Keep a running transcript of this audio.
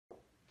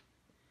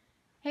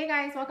Hey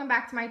guys, welcome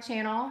back to my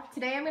channel.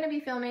 Today I'm going to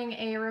be filming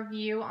a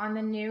review on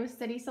the new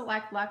City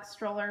Select Lux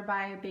stroller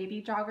by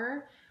Baby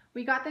Jogger.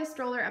 We got this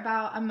stroller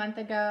about a month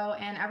ago,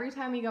 and every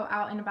time we go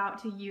out and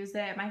about to use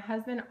it, my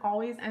husband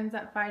always ends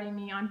up fighting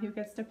me on who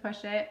gets to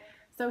push it.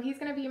 So he's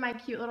going to be my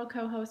cute little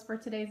co-host for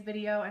today's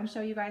video and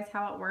show you guys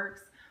how it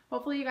works.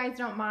 Hopefully you guys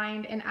don't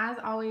mind, and as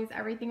always,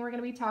 everything we're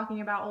going to be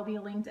talking about will be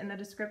linked in the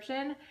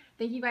description.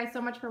 Thank you guys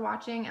so much for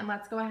watching, and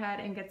let's go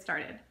ahead and get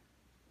started.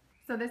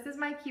 So this is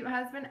my cute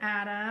husband,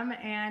 Adam,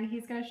 and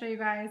he's going to show you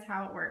guys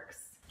how it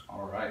works.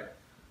 All right.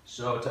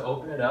 So to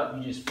open it up,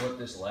 you just flip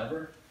this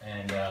lever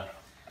and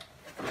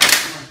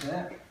like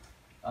that.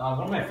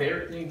 One of my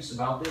favorite things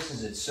about this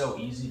is it's so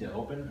easy to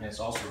open, and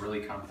it's also really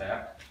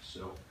compact.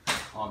 So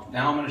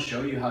now I'm going to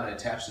show you how to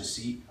attach the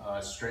seat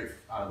straight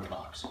out of the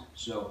box.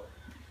 So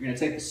you're going to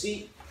take the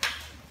seat,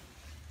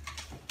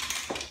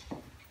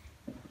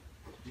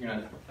 you're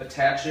going to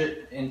attach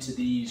it into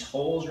these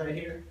holes right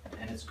here,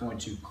 and it's going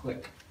to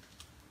click.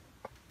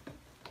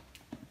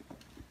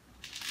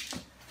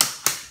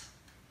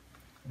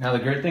 Now the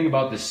great thing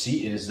about this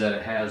seat is that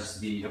it has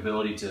the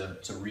ability to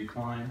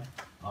recline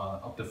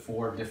up to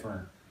 4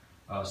 different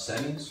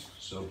settings.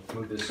 So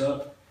move this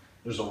up.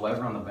 There's a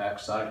lever on the back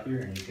side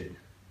here, and you could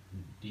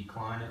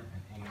decline it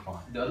and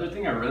incline. The other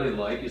thing I really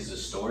like is the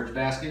storage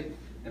basket.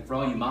 And for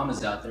all you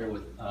mamas out there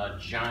with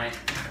giant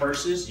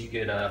purses, you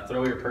could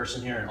throw your purse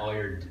in here and all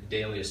your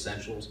daily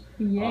essentials.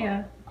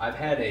 Yeah. I've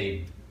had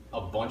a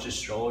bunch of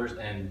strollers,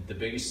 and the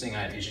biggest thing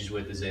I have issues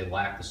with is they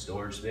lack the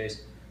storage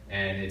space.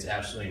 And it's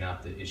absolutely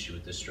not the issue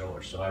with this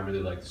stroller, so I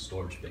really like the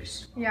storage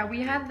space. Yeah, we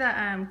had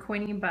the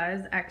Queenie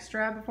Buzz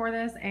Extra before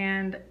this,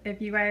 and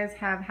if you guys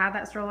have had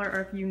that stroller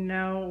or if you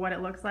know what it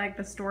looks like,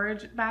 the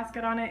storage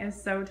basket on it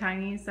is so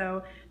tiny,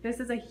 so this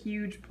is a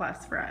huge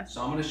plus for us.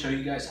 So I'm going to show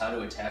you guys how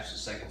to attach the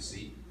second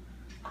seat.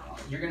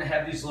 You're going to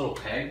have these little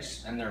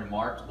pegs, and they're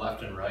marked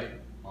left and right.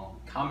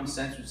 Common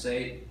sense would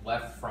say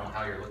left from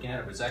how you're looking at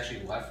it, but it's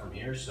actually left from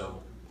here,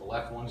 so the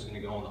left one's going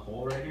to go in the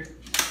hole right here,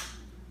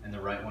 and the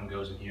right one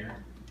goes in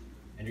here.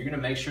 And you're going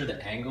to make sure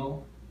the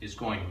angle is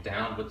going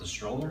down with the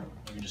stroller.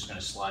 You're just going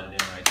to slide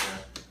it in right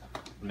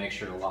there and make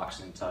sure it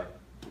locks in tight.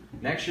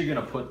 Next, you're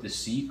going to put the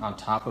seat on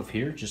top of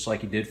here, just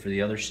like you did for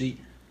the other seat.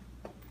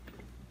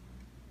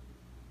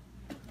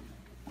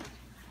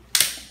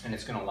 And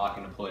it's going to lock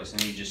into place,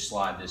 and you just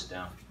slide this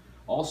down.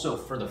 Also,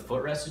 for the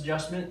footrest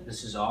adjustment,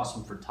 this is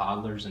awesome for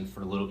toddlers and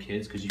for little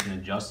kids because you can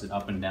adjust it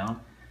up and down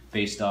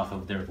based off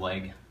of their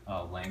leg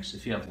lengths.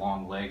 If you have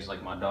long legs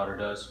like my daughter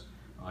does,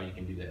 you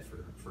can do that for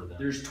them.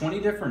 There's 20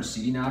 different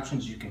seating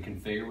options you can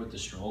configure with the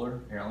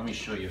stroller. Here, let me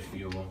show you a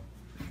few of them.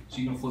 So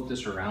you can flip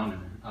this around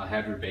and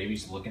have your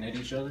babies looking at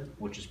each other,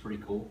 which is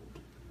pretty cool.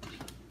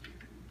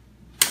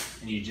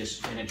 And it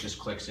just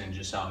clicks in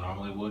just how it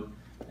normally would.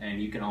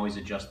 And you can always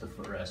adjust the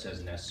footrest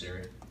as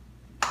necessary,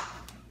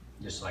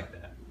 just like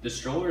that. The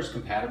stroller is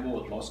compatible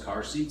with most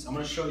car seats. I'm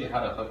going to show you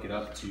how to hook it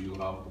up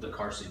to the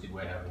car seat that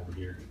we have over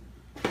here.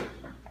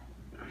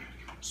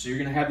 So you're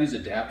going to have these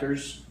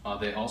adapters.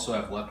 They also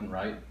have left and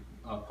right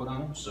put on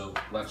them. So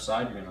left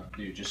side, you're going to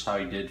do just how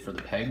you did for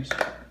the pegs.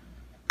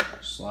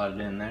 Slide it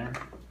in there.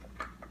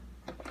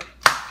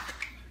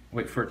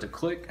 Wait for it to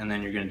click, and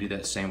then you're going to do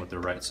that same with the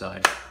right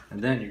side.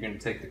 And then you're going to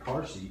take the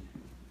car seat,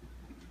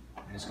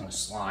 and it's going to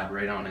slide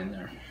right on in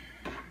there.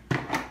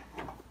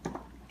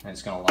 And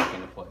it's going to lock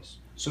into place.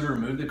 So to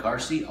remove the car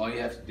seat, all you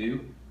have to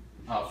do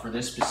for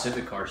this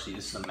specific car seat,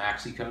 this is a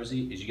Maxi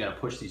Cozy, is you got to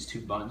push these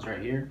 2 buttons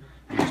right here.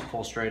 You just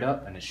pull straight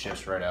up and it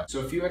shifts right out.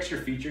 So a few extra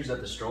features that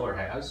the stroller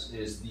has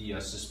is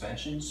the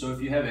suspension. So if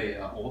you have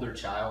a older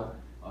child,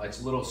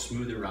 it's a little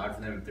smoother ride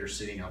for them if they're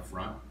sitting up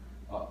front.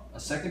 A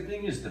second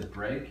thing is the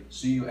brake.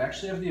 So you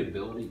actually have the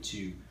ability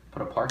to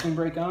put a parking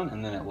brake on,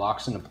 and then it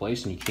locks into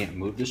place and you can't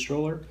move the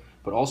stroller.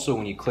 But also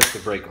when you click the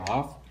brake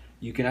off,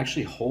 you can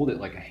actually hold it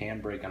like a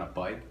handbrake on a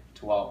bike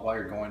to while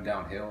you're going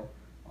downhill.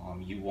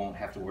 You won't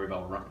have to worry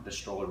about the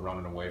stroller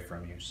running away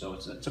from you. So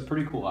it's a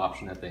pretty cool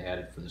option that they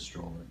added for the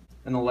stroller.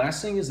 And the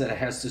last thing is that it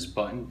has this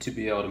button to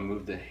be able to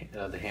move the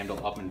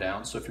handle up and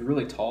down. So if you're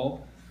really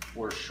tall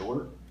or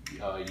short,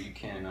 you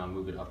can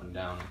move it up and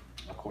down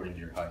according to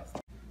your height.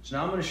 So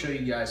now I'm going to show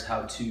you guys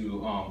how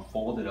to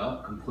fold it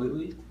up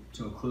completely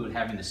to include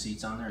having the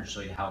seats on there and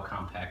show you how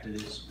compact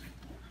it is.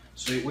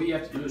 So what you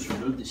have to do is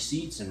remove the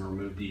seats and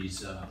remove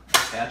these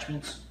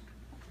attachments.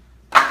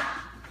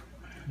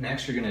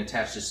 Next, you're going to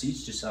attach the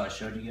seats just how I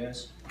showed you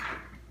guys.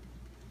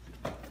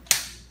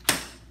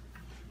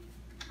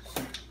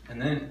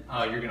 And then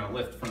you're going to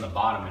lift from the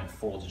bottom and it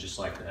folds just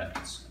like that.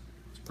 It's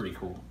pretty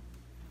cool.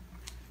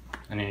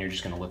 And then you're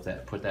just going to lift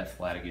that, put that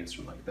flat against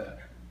it like that.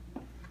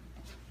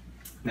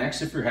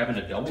 Next, if you're having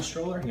a double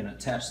stroller, you're going to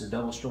attach the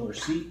double stroller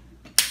seat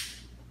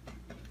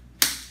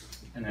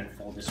and then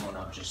fold this one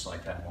up just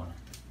like that one.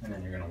 And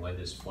then you're going to lay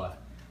this flat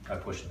by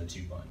pushing the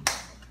 2 buttons.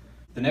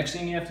 The next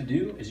thing you have to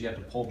do is you have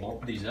to pull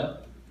both of these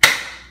up,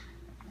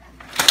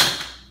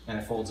 and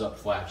it folds up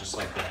flat just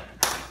like that.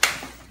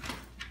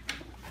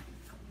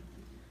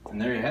 And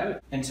there you have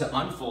it. And to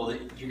unfold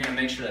it, you're going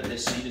to make sure that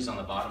this seat is on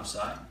the bottom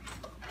side.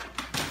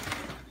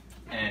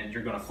 And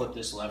then you're gonna flip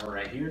this lever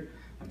right here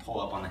and pull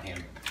up on the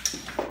handle.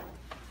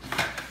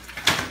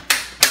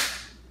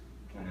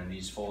 And then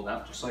these fold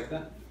out just like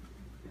that.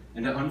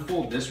 And to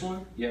unfold this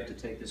one, you have to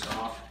take this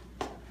off,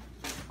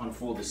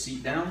 unfold the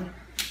seat down.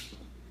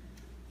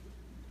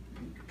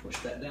 You can push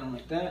that down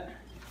like that.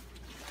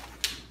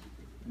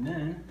 And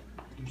then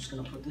you're just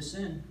gonna put this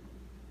in.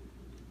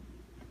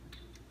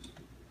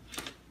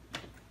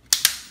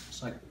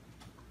 Just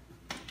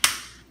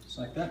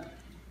like that.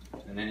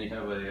 And then you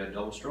have a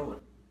double stroller.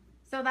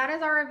 So that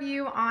is our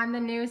review on the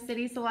new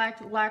City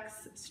Select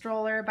Lux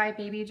Stroller by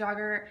Baby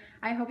Jogger.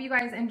 I hope you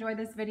guys enjoyed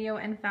this video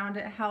and found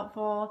it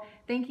helpful.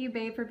 Thank you,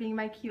 babe, for being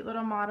my cute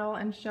little model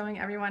and showing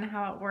everyone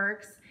how it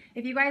works.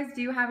 If you guys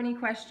do have any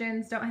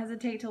questions, don't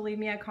hesitate to leave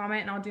me a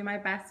comment and I'll do my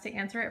best to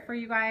answer it for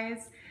you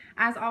guys.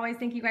 As always,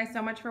 thank you guys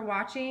so much for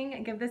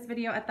watching. Give this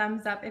video a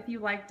thumbs up if you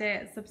liked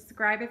it.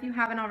 Subscribe if you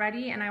haven't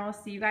already, and I will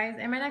see you guys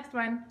in my next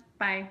one.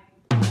 Bye.